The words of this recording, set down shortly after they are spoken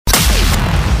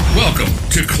Welcome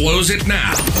to Close It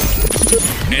Now,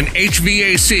 an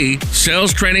HVAC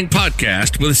sales training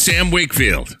podcast with Sam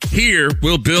Wakefield. Here,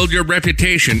 we'll build your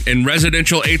reputation in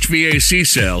residential HVAC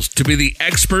sales to be the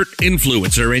expert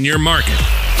influencer in your market.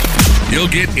 You'll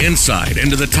get insight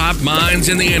into the top minds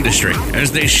in the industry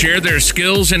as they share their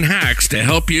skills and hacks to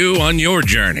help you on your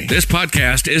journey. This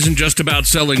podcast isn't just about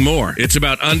selling more. It's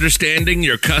about understanding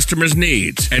your customers'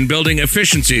 needs and building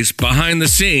efficiencies behind the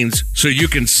scenes so you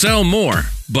can sell more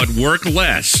but work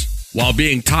less while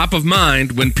being top of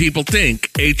mind when people think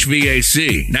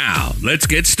HVAC. Now, let's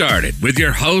get started with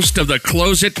your host of the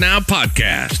Close It Now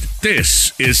podcast.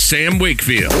 This is Sam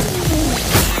Wakefield.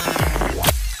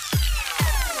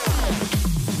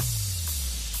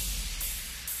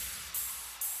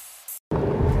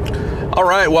 All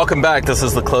right, welcome back. This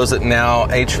is the Close It Now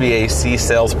HVAC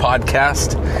Sales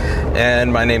Podcast,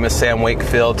 and my name is Sam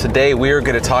Wakefield. Today we are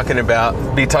going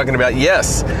to be talking about,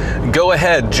 yes, go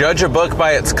ahead, judge a book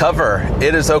by its cover.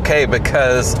 It is okay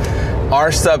because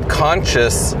our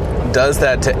subconscious does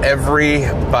that to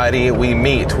everybody we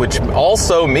meet, which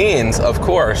also means, of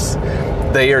course,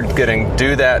 they are going to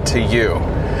do that to you.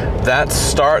 That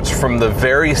starts from the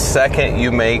very second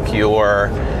you make your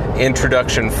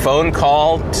introduction phone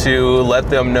call to let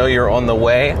them know you're on the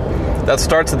way. That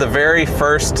starts at the very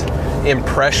first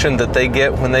impression that they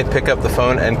get when they pick up the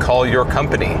phone and call your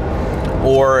company,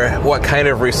 or what kind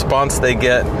of response they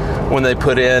get when they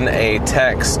put in a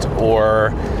text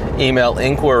or email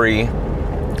inquiry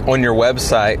on your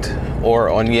website or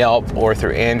on Yelp or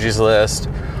through Angie's List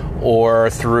or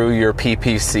through your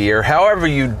PPC or however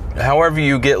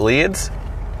you get leads.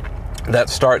 That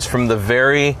starts from the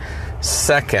very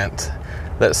second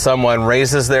that someone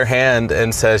raises their hand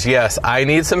and says, yes, I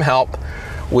need some help.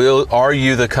 Are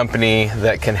you the company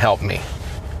that can help me?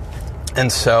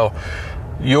 And so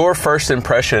your first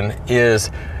impression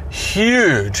is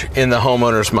huge in the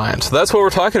homeowner's mind. So that's what we're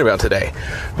talking about today.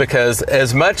 Because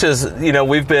as much as,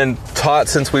 we've been taught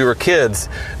since we were kids,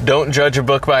 don't judge a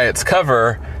book by its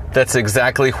cover, that's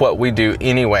exactly what we do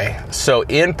anyway. So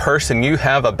in person, you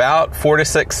have about 4 to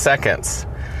 6 seconds.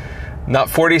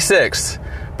 Not 46,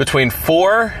 between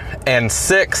 4 and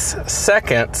 6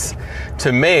 seconds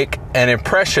to make an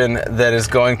impression that is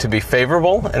going to be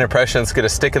favorable, an impression that's going to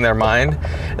stick in their mind.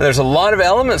 And there's a lot of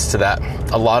elements to that.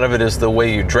 A lot of it is the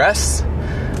way you dress.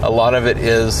 A lot of it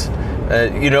is,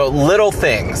 little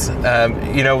things.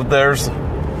 There's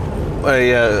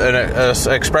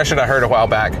an expression I heard a while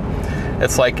back.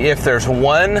 It's like if there's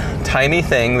one tiny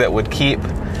thing that would keep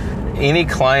any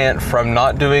client from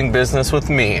not doing business with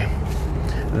me,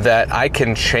 that I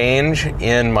can change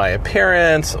in my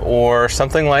appearance or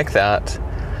something like that,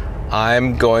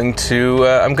 I'm going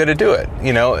to do it.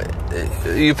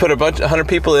 You put 100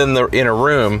 people in a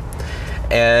room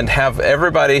and have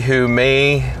everybody who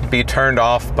may be turned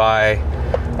off by,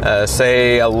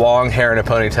 say, a long hair and a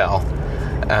ponytail.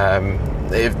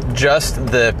 If just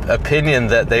the opinion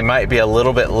that they might be a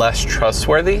little bit less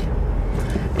trustworthy.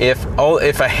 If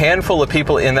a handful of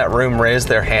people in that room raise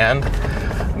their hand,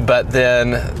 but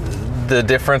then the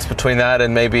difference between that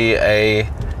and maybe a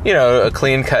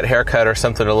clean cut haircut or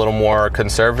something a little more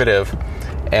conservative,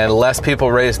 and less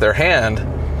people raise their hand,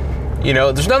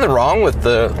 there's nothing wrong with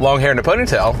the long hair and a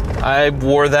ponytail. I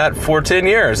wore that for 10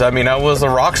 years. I mean, I was a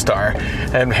rock star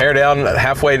and hair down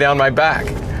halfway down my back.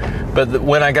 But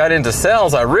when I got into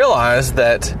sales, I realized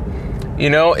that,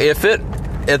 if it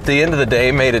at the end of the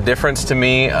day made a difference to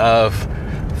me of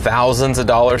thousands of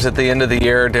dollars at the end of the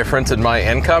year difference in my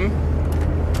income,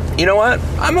 you know what?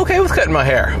 I'm okay with cutting my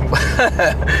hair.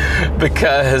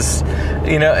 Because,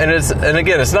 and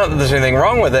again, it's not that there's anything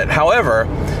wrong with it. However,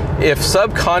 if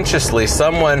subconsciously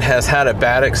someone has had a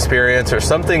bad experience or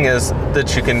something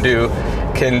that you can do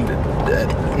can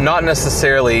not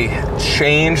necessarily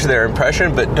change their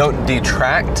impression, but don't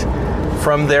detract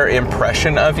from their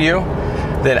impression of you,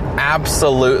 then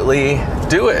absolutely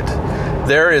do it.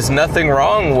 There is nothing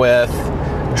wrong with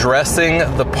dressing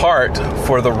the part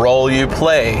for the role you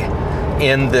play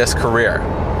in this career.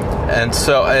 And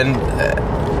so,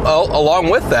 along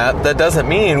with that, that doesn't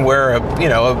mean wear a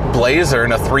blazer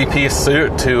and a 3-piece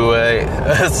suit to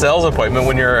a sales appointment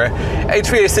when you're a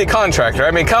HVAC contractor. I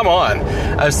mean, come on.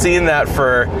 I've seen that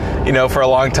for a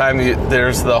long time.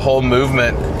 There's the whole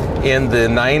movement in the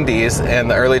 90s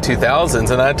and the early 2000s,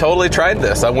 and I totally tried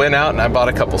this. I went out and I bought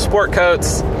a couple sport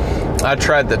coats. I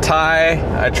tried the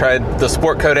tie. I tried the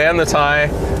sport coat and the tie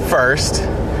first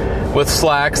with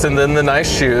slacks and then the nice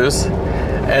shoes.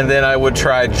 And then I would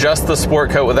try just the sport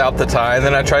coat without the tie. And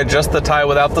then I tried just the tie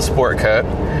without the sport coat.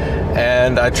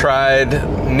 And I tried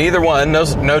neither one,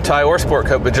 no tie or sport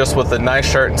coat, but just with a nice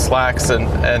shirt and slacks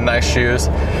and nice shoes.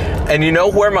 And you know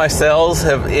where my sales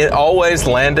have always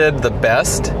landed the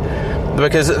best?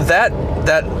 Because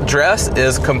that dress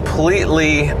is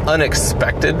completely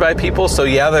unexpected by people. So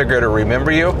yeah, they're going to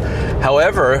remember you.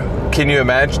 However, can you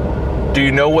imagine, do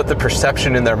you know what the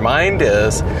perception in their mind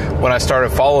is when I started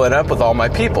following up with all my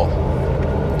people?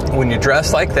 When you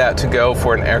dress like that to go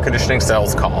for an air conditioning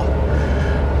sales call,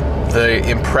 the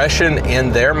impression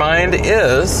in their mind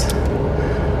is,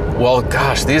 well,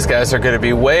 gosh, these guys are going to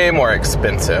be way more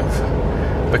expensive,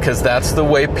 because that's the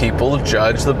way people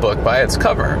judge the book by its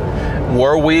cover.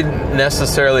 Were we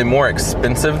necessarily more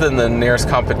expensive than the nearest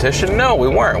competition? No, we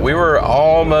weren't. We were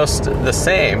almost the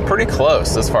same, pretty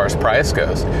close as far as price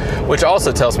goes, which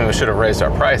also tells me we should have raised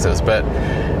our prices. But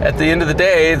at the end of the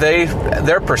day,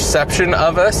 their perception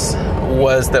of us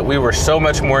was that we were so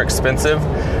much more expensive.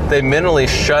 They mentally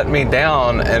shut me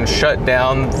down and shut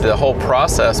down the whole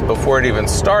process before it even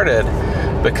started,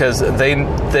 because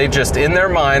they just in their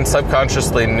mind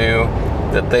subconsciously knew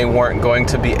that they weren't going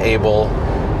to be able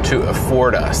to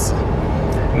afford us.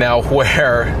 Now,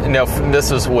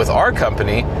 this is with our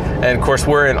company, and of course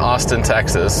we're in Austin,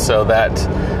 Texas, so that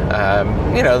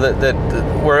that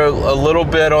we're a little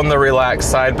bit on the relaxed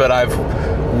side. But I've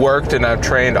worked and I've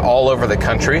trained all over the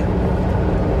country.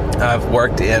 I've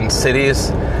worked in cities.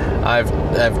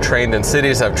 I've trained in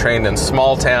cities. I've trained in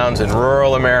small towns in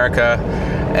rural America,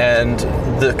 and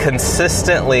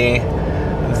consistently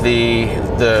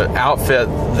the outfit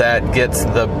that gets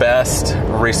the best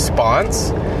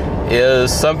response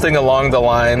is something along the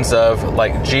lines of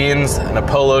like jeans and a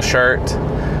polo shirt,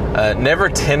 never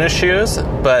tennis shoes,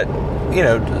 but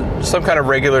some kind of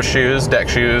regular shoes, deck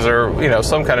shoes, or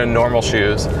some kind of normal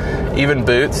shoes, even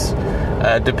boots.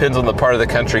 Depends on the part of the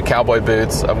country. Cowboy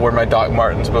boots. I've worn my Doc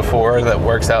Martens before. That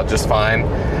works out just fine.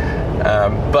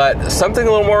 But something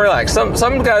a little more relaxed.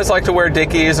 Some guys like to wear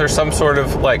Dickies or some sort of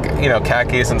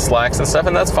khakis and slacks and stuff,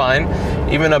 and that's fine.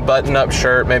 Even a button-up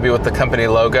shirt, maybe with the company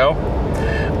logo.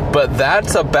 But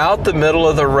that's about the middle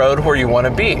of the road where you want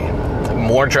to be.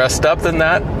 More dressed up than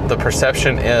that, the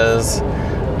perception is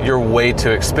you're way too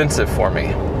expensive for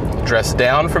me. Dress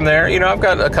down from there. I've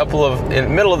got a couple of, in the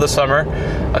middle of the summer,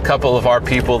 a couple of our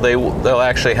people, they'll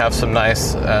actually have some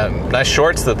nice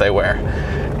shorts that they wear.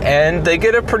 And they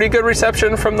get a pretty good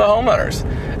reception from the homeowners.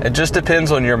 It just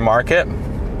depends on your market.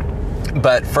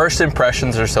 But first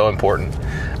impressions are so important.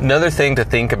 Another thing to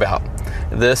think about,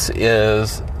 this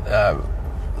has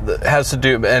to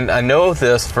do, and I know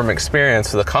this from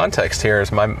experience, the context here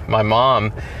is my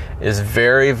mom is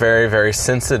very, very, very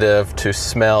sensitive to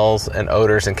smells and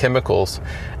odors and chemicals.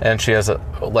 And she has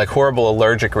horrible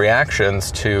allergic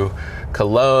reactions to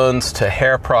colognes, to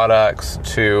hair products,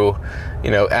 to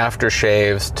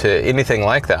aftershaves, to anything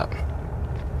like that.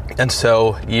 And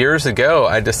so years ago,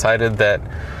 I decided that,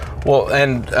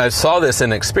 and I saw this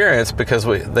in experience because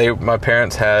my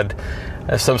parents had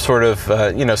some sort of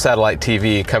satellite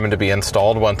TV coming to be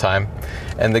installed one time,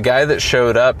 and the guy that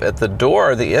showed up at the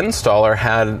door, the installer,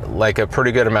 had a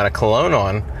pretty good amount of cologne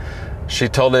on. She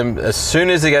told him as soon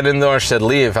as he got in the door, she said,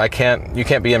 "Leave. You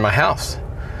can't be in my house."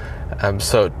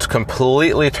 So it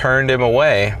completely turned him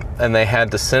away, and they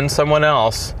had to send someone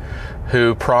else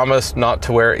who promised not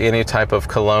to wear any type of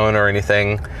cologne or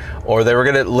anything, or they were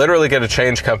going to literally get to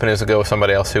change companies to go with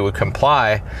somebody else who would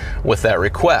comply with that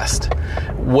request.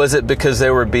 Was it because they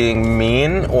were being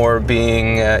mean or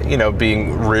being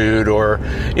rude, or,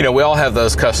 we all have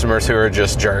those customers who are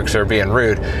just jerks or being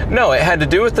rude? No, it had to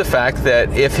do with the fact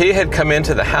that if he had come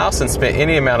into the house and spent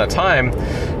any amount of time,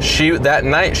 that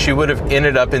night she would have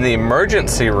ended up in the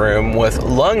emergency room with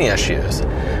lung issues,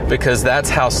 because that's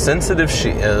how sensitive she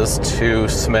is to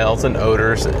smells and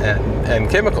odors and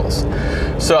chemicals.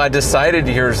 So I decided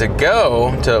years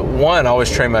ago to, one, always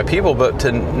train my people, but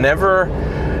to never,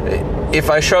 if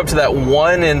I show up to that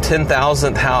 1 in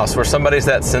 10,000th house where somebody's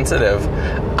that sensitive,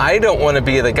 I don't want to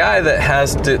be the guy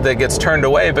that gets turned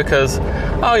away because,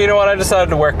 I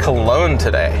decided to wear cologne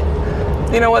today.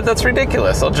 You know what? That's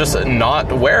ridiculous. I'll just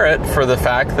not wear it for the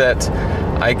fact that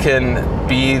I can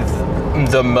be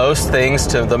the most things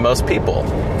to the most people.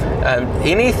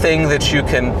 Anything that you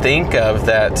can think of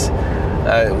that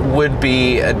would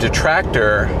be a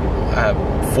detractor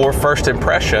for first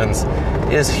impressions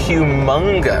is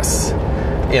humongous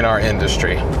in our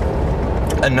industry.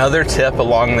 Another tip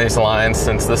along these lines,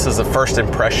 since this is a first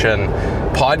impression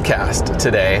podcast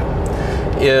today,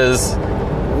 is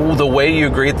the way you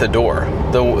greet the door,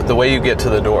 the way you get to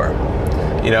the door.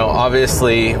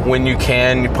 Obviously, when you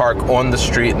park on the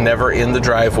street, never in the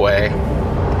driveway.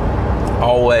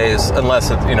 always,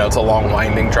 unless it's a long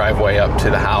winding driveway up to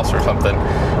the house or something.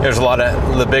 There's a lot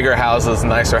of the bigger houses,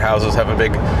 nicer houses have a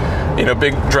big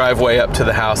driveway up to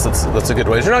the house. That's a good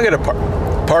way. You're not going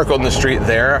to park on the street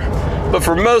there, but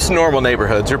for most normal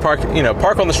neighborhoods, park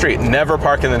on the street. Never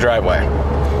park in the driveway,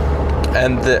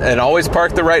 and always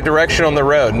park the right direction on the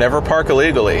road. Never park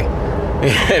illegally.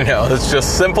 It's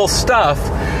just simple stuff.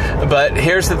 But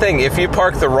here's the thing: if you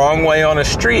park the wrong way on a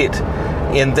street,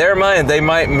 in their mind, they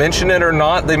might mention it or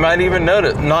not. They might even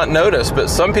not notice, but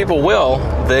some people will.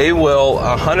 They will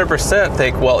 100%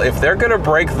 think, well, if they're going to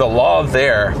break the law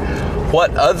there,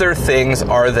 what other things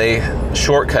are they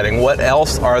shortcutting? What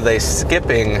else are they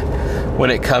skipping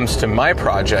when it comes to my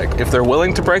project? If they're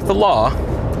willing to break the law,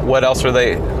 what else are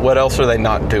they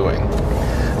not doing?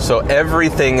 So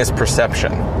everything is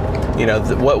perception.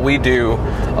 What we do,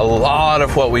 a lot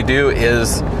of what we do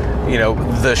is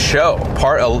the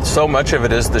show. So much of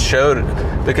it is the show,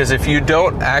 because if you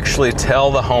don't actually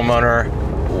tell the homeowner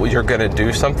you're going to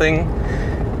do something,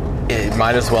 it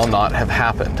might as well not have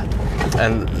happened.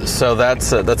 And so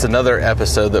that's another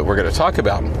episode that we're going to talk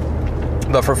about.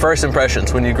 But for first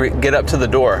impressions, when you get up to the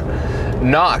door,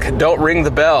 knock, don't ring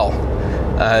the bell.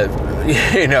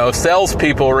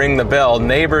 Salespeople ring the bell,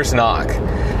 neighbors knock.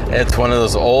 It's one of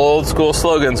those old school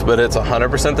slogans, but it's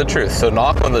 100% the truth. So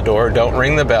knock on the door, don't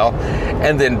ring the bell,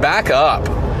 and then back up.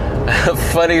 A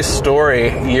funny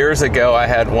story, years ago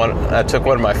I took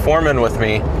one of my foremen with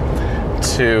me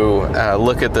to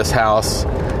look at this house,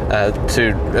 to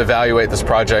evaluate this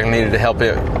project. I needed to help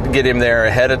get him there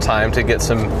ahead of time to get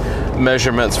some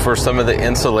measurements for some of the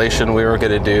insulation we were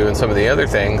going to do and some of the other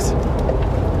things,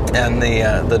 and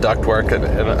the ductwork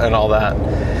and all that.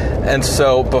 And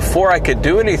so before I could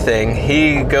do anything,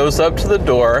 he goes up to the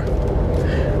door,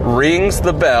 rings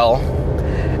the bell,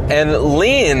 and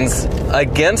leans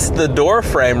against the door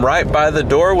frame right by the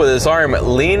door with his arm,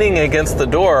 leaning against the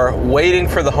door, waiting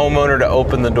for the homeowner to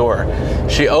open the door.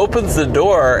 She opens the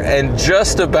door and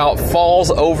just about falls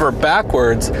over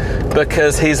backwards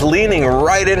because he's leaning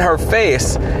right in her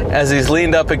face as he's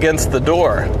leaned up against the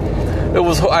door.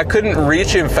 I couldn't reach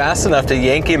him fast enough to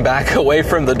yank him back away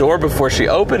from the door before she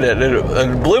opened it.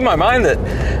 It blew my mind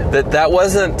that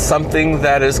wasn't something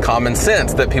that is common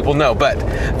sense that people know. But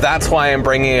that's why I'm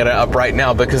bringing it up right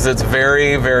now, because it's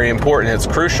very, very important. It's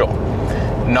crucial.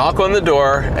 Knock on the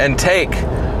door and take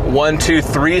 1, 2,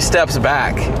 3 steps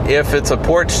back. If it's a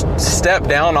porch, step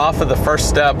down off of the first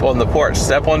step on the porch.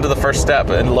 Step onto the first step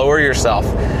and lower yourself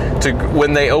to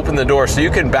when they open the door, so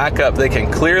you can back up. They can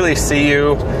clearly see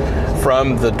you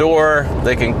from the door.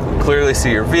 They can clearly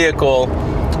see your vehicle.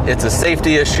 It's a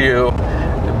safety issue.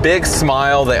 Big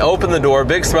smile. They open the door,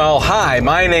 big smile. Hi,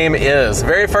 my name is.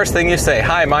 Very first thing you say,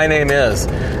 hi, my name is.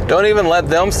 Don't even let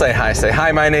them say hi. Say,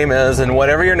 hi, my name is, and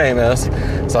whatever your name is.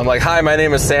 So I'm like, hi, my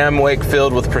name is Sam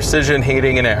Wakefield with Precision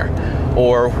Heating and Air.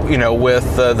 Or,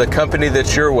 with the company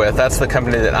that you're with. That's the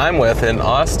company that I'm with in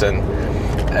Austin.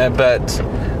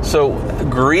 So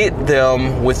greet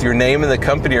them with your name and the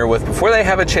company you're with before they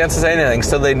have a chance to say anything,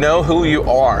 so they know who you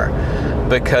are,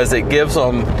 because it gives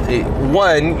them,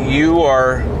 one, you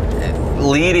are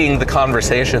leading the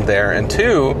conversation there, and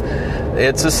two,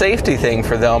 it's a safety thing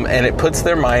for them, and it puts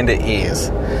their mind at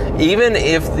ease. Even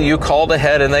if you called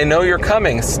ahead and they know you're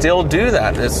coming, still do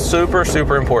that. It's super,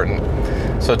 super important.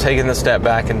 So taking the step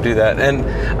back and do that. And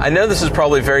I know this is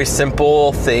probably very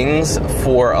simple things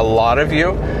for a lot of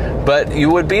you, but you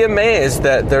would be amazed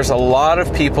that there's a lot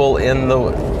of people in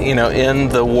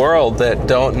the world that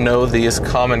don't know these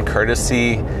common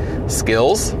courtesy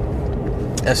skills,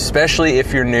 especially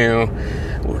if you're new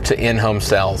to in-home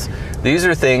sales. These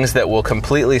are things that will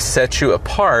completely set you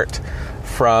apart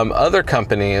from other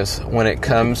companies when it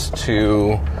comes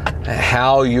to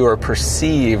how you are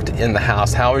perceived in the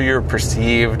house, how you're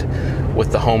perceived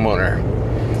with the homeowner.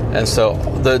 And so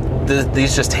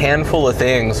these just handful of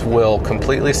things will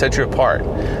completely set you apart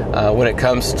when it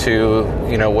comes to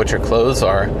what your clothes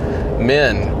are.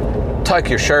 Men, tuck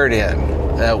your shirt in,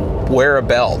 wear a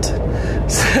belt,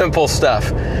 simple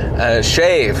stuff.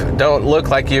 Shave. Don't look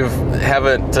like you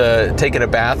haven't taken a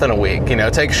bath in a week.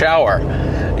 Take a shower.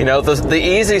 The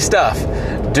easy stuff.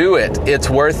 Do it. It's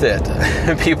worth it.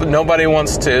 Nobody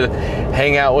wants to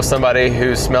hang out with somebody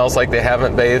who smells like they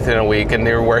haven't bathed in a week and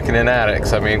they're working in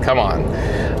attics. I mean, come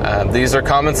on. These are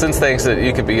common sense things that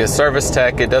you could be a service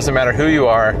tech. It doesn't matter who you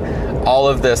are. All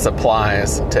of this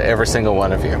applies to every single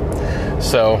one of you.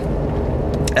 So,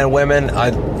 and women,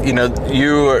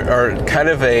 you are kind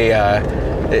of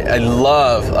I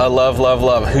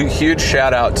love. Huge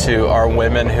shout out to our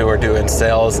women who are doing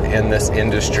sales in this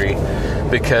industry,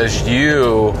 because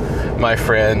you, my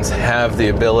friends, have the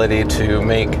ability to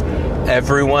make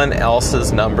everyone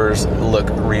else's numbers look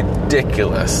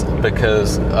ridiculous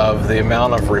because of the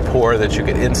amount of rapport that you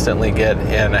can instantly get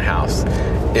in a house.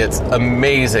 It's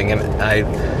amazing, and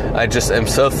I just am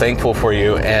so thankful for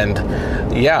you. And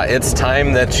yeah, it's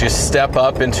time that you step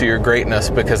up into your greatness,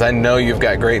 because I know you've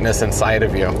got greatness inside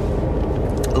of you.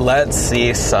 Let's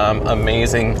see some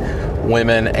amazing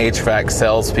women HVAC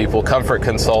salespeople, comfort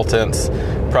consultants,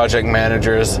 project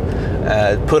managers,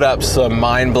 put up some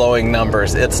mind-blowing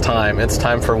numbers. It's time. It's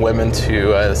time for women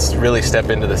to really step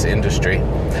into this industry.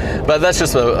 But that's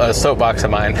just a soapbox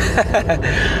of mine.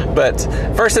 But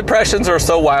first impressions are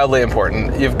so wildly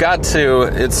important. You've got to,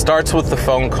 it starts with the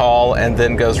phone call and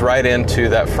then goes right into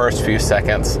that first few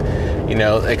seconds. You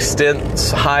know,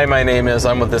 hi, my name is,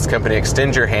 I'm with this company,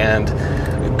 extend your hand,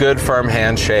 good firm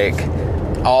handshake.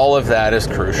 All of that is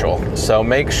crucial. So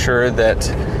make sure that,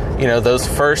 you know, those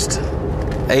first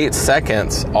 8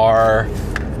 seconds are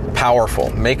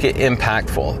powerful. Make it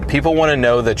impactful. People want to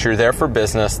know that you're there for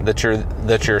business, that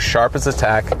you're sharp as a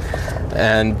tack,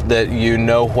 and that you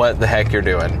know what the heck you're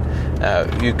doing.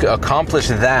 You accomplish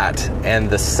that, and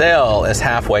the sale is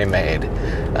halfway made.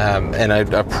 And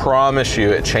I promise you,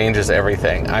 it changes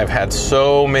everything. I've had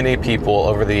so many people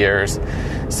over the years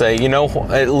say, you know,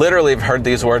 I literally have heard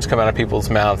these words come out of people's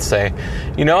mouths, say,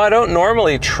 you know, I don't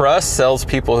normally trust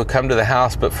salespeople who come to the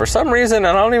house, but for some reason,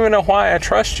 I don't even know why I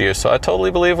trust you, so I totally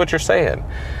believe what you're saying.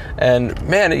 And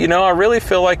man, you know, I really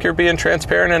feel like you're being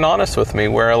transparent and honest with me,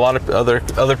 where a lot of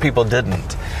other people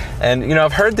didn't. And, you know,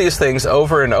 I've heard these things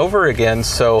over and over again,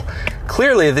 so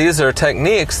clearly these are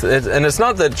techniques, and it's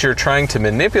not that you're trying to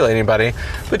manipulate anybody,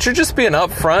 but you're just being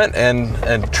upfront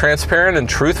and transparent and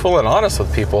truthful and honest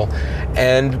with people,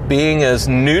 and being as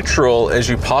neutral as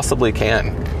you possibly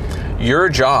can. Your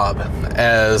job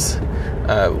as,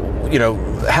 you know,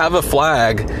 have a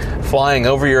flag flying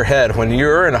over your head when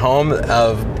you're in a home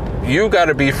of, you've got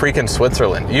to be freaking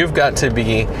Switzerland. You've got to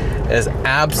be as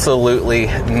absolutely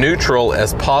neutral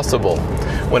as possible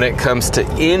when it comes to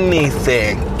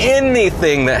anything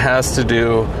that has to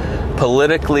do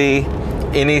politically,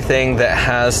 anything that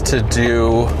has to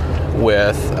do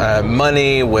with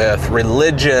money, with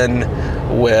religion,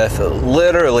 with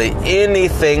literally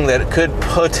anything that could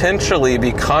potentially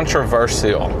be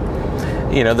controversial.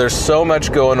 You know, there's so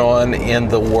much going on in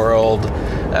the world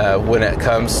when it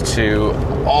comes to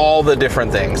all the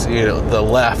different things, you know, the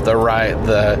left, the right,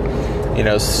 the, you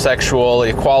know, sexual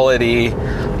equality,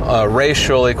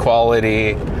 racial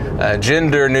equality,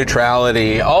 gender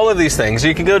neutrality, all of these things.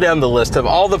 You can go down the list of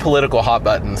all the political hot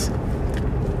buttons.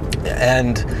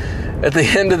 And at the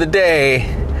end of the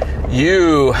day,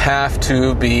 you have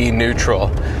to be neutral.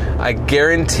 I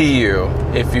guarantee you,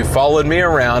 if you followed me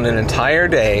around an entire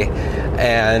day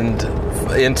and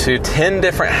into 10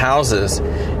 different houses,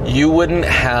 you wouldn't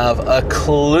have a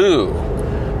clue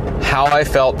how I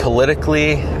felt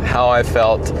politically, how I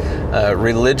felt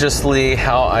religiously,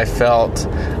 how I felt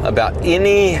about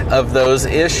any of those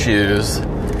issues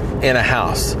in a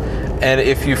house. And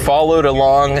if you followed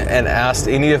along and asked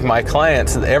any of my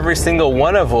clients, every single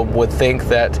one of them would think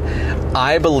that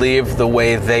I believed the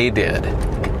way they did.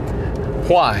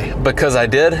 Why? Because I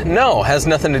did? No, has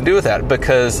nothing to do with that.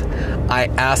 Because I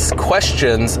ask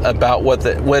questions about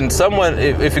when someone,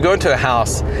 if you go into a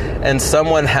house and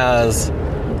someone has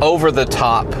over the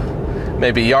top,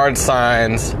 maybe yard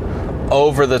signs,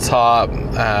 over the top,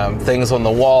 things on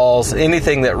the walls,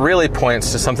 anything that really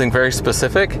points to something very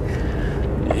specific,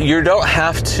 you don't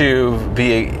have to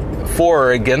be for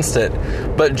or against it,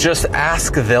 but just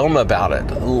ask them about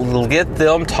it. Get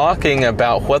them talking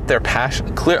about what they're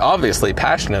obviously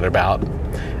passionate about.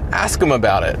 Ask them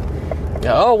about it.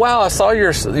 Oh wow, I saw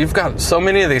you've got so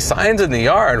many of these signs in the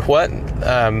yard. What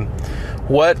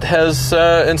has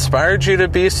inspired you to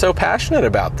be so passionate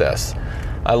about this?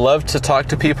 I love to talk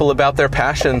to people about their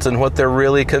passions and what they're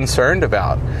really concerned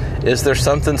about. Is there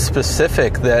something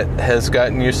specific that has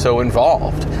gotten you so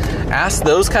involved? Ask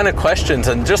those kind of questions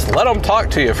and just let them talk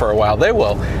to you for a while. They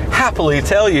will happily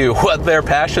tell you what their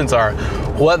passions are,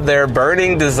 what their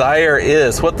burning desire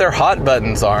is, what their hot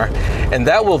buttons are. And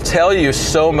that will tell you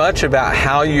so much about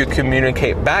how you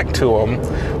communicate back to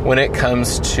them when it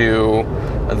comes to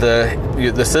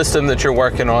the system that you're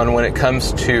working on, when it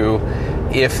comes to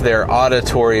if they're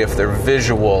auditory, if they're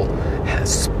visual.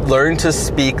 Learn to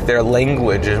speak their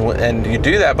language, and you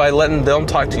do that by letting them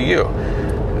talk to you.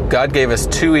 God gave us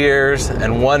 2 ears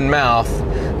and 1 mouth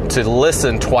to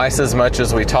listen twice as much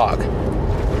as we talk.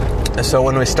 And so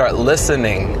when we start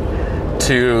listening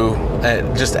to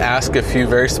just ask a few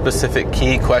very specific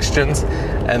key questions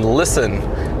and listen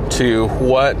to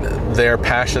what their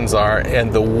passions are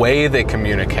and the way they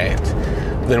communicate,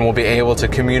 then we'll be able to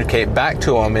communicate back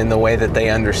to them in the way that they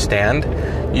understand,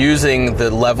 using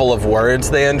the level of words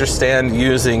they understand,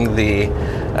 using the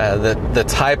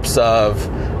types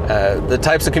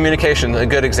of communication. A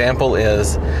good example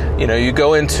is, you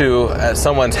go into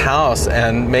someone's house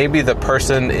and maybe the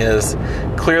person is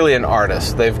clearly an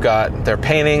artist. They've got their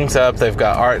paintings up, they've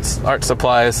got art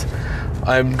supplies.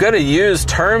 I'm going to use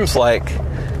terms like,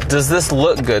 does this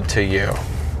look good to you?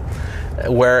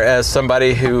 Whereas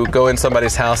somebody who go in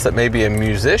somebody's house that may be a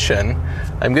musician,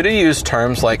 I'm going to use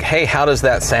terms like, hey, how does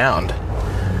that sound?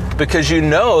 Because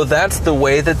that's the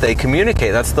way that they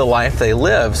communicate. That's the life they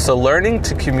live. So learning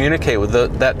to communicate with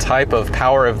that type of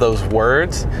power of those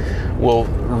words will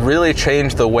really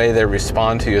change the way they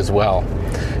respond to you as well.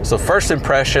 So first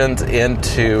impressions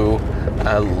into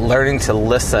learning to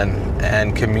listen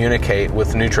and communicate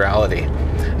with neutrality.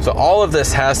 So all of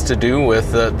this has to do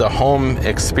with the home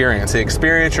experience, the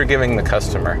experience you're giving the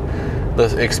customer,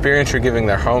 the experience you're giving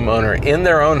their homeowner in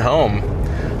their own home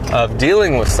of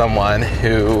dealing with someone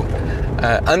who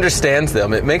understands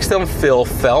them. It makes them feel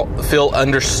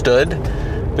understood,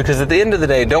 because at the end of the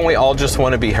day, don't we all just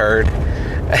want to be heard?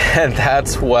 And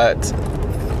that's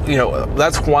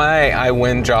why I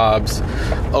win jobs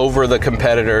over the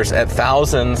competitors at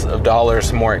thousands of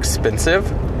dollars more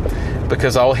expensive,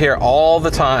 because I'll hear all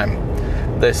the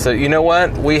time, they say, you know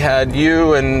what, we had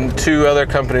you and 2 other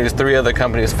companies, 3 other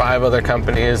companies, 5 other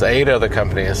companies, 8 other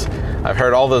companies. I've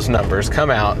heard all those numbers come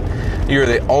out. You're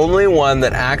the only one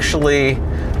that actually,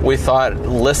 we thought,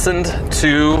 listened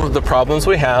to the problems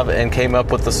we have and came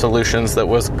up with the solutions that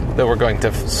were going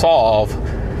to solve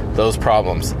those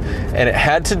problems. And it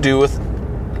had to do with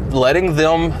letting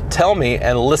them tell me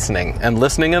and listening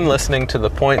to the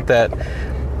point that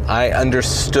I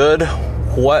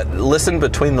listened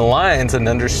between the lines and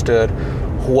understood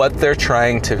what they're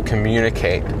trying to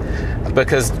communicate.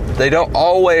 Because they don't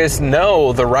always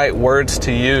know the right words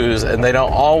to use, and they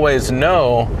don't always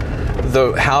know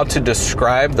how to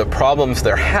describe the problems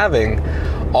they're having.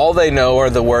 All they know are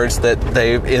the words that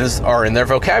are in their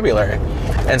vocabulary.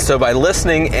 And so by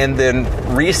listening and then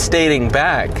restating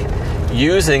back,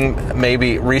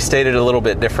 restate it a little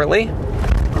bit differently,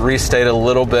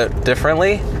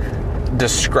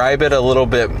 describe it a little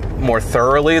bit more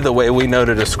thoroughly, the way we know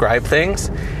to describe things.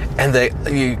 And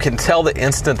you can tell the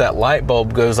instant that light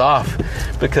bulb goes off,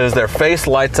 because their face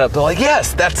lights up. They're like,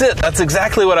 yes, that's it. That's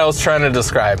exactly what I was trying to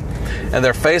describe. And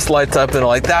their face lights up and they're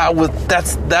like,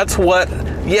 that's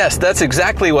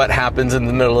exactly what happens in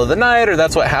the middle of the night, or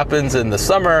that's what happens in the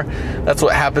summer. That's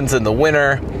what happens in the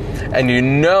winter. And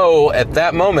at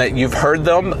that moment, you've heard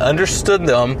them, understood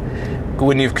them,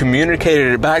 when you've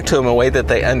communicated it back to them in a way that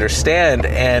they understand,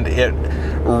 and it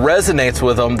resonates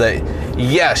with them that,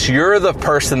 yes, you're the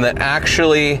person that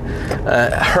actually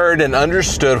heard and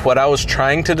understood what I was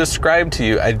trying to describe to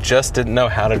you. I just didn't know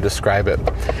how to describe it.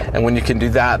 And when you can do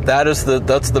that, that's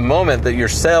the moment that your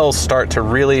sales start to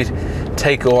really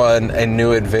take on a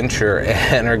new adventure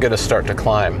and are going to start to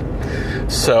climb.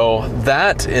 So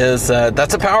that's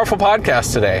a powerful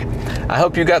podcast today. I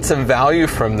hope you got some value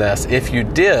from this. If you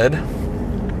did,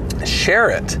 share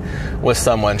it with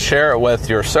someone. Share it with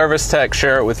your service tech.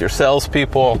 Share it with your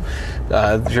salespeople.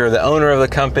 If you're the owner of the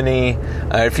company.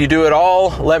 If you do it all,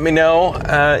 let me know.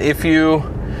 If you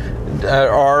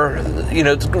are,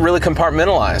 really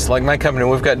compartmentalized. Like my company,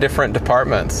 we've got different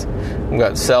departments. We've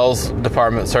got sales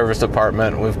department, service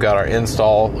department. We've got our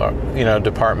install,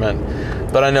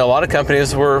 department. But I know a lot of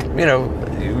companies where,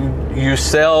 you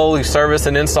sell, you service,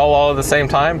 and install all at the same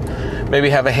time. Maybe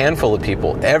have a handful of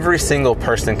people. Every single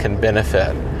person can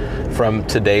benefit from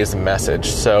today's message.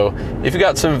 So if you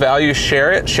got some value,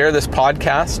 share it. Share this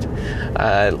podcast.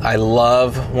 I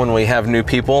love when we have new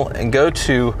people. And go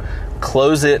to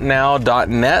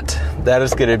closeitnow.net. That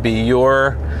is going to be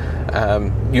your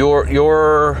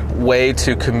way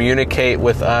to communicate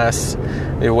with us,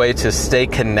 your way to stay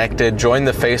connected. Join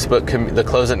the the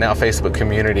Close It Now Facebook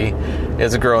community.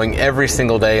 It's growing every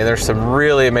single day, and there's some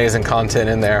really amazing content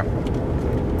in there.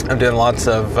 I'm doing lots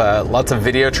of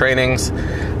video trainings.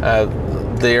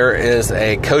 There is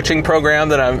a coaching program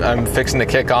that I'm fixing to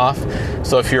kick off.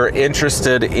 So if you're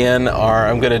interested in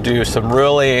I'm going to do some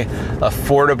really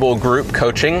affordable group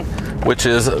coaching, which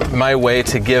is my way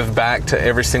to give back to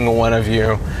every single one of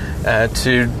you,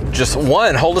 to just,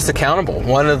 hold us accountable.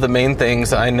 One of the main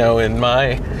things I know in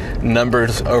my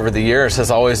numbers over the years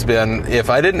has always been, if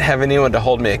I didn't have anyone to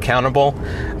hold me accountable,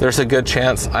 there's a good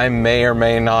chance I may or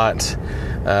may not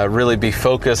really be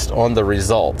focused on the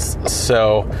results.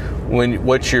 So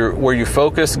where you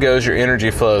focus goes, your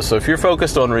energy flows. So if you're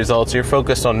focused on results, you're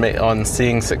focused on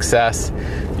seeing success,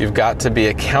 you've got to be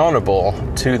accountable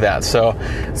to that. So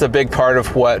it's a big part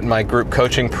of what my group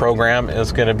coaching program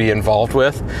is going to be involved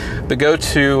with. But go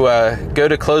to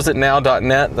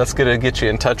closeitnow.net. That's going to get you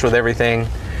in touch with everything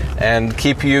and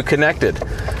keep you connected.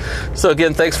 So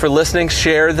again, thanks for listening.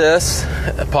 Share this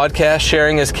podcast.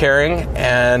 Sharing is caring.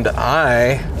 And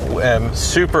I am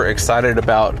super excited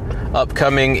about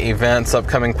upcoming events,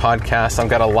 upcoming podcasts. I've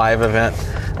got a live event,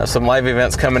 some live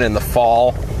events coming in the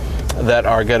fall that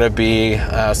are going to be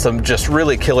some just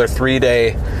really killer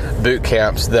 3-day boot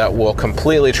camps that will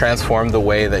completely transform the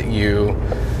way that you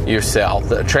sell,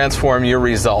 transform your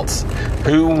results.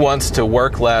 Who wants to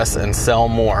work less and sell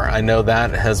more? I know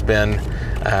that has been,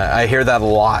 I hear that a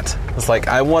lot. It's like,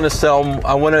 I want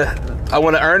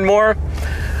to earn more,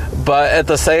 but at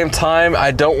the same time,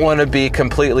 I don't want to be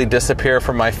completely disappear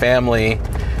from my family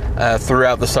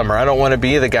throughout the summer. I don't want to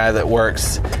be the guy that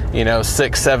works,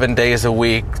 6-7 days a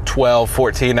week, 12,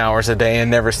 14 hours a day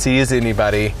and never sees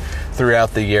anybody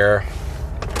throughout the year.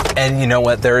 And you know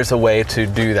what? There is a way to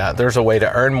do that. There's a way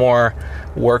to earn more,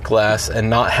 work less, and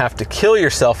not have to kill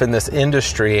yourself in this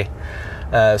industry,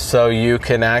 so you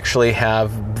can actually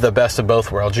have the best of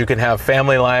both worlds. You can have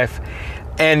family life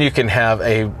and you can have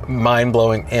a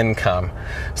mind-blowing income.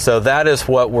 So that is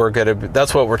what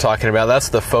that's what we're talking about. That's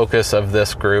the focus of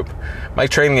this group. My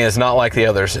training is not like the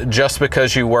others. Just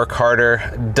because you work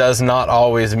harder does not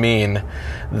always mean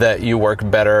that you work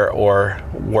better or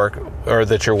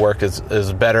that your work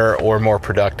is better or more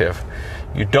productive.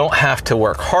 You don't have to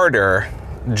work harder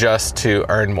just to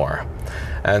earn more.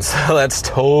 And so that's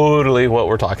totally what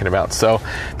we're talking about. So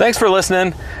thanks for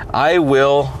listening. I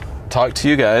will talk to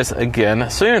you guys again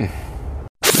soon.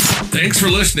 Thanks for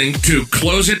listening to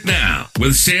Close It Now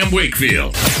with Sam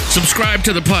Wakefield. Subscribe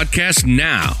to the podcast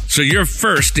now so you're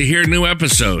first to hear new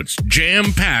episodes,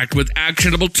 jam-packed with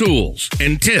actionable tools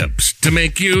and tips to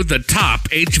make you the top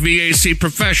HVAC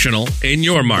professional in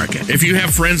your market. If you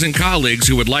have friends and colleagues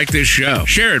who would like this show,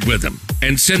 share it with them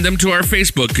and send them to our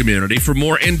Facebook community for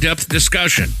more in-depth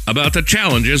discussion about the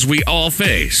challenges we all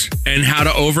face and how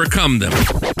to overcome them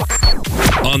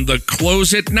on the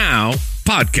Close It Now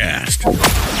podcast.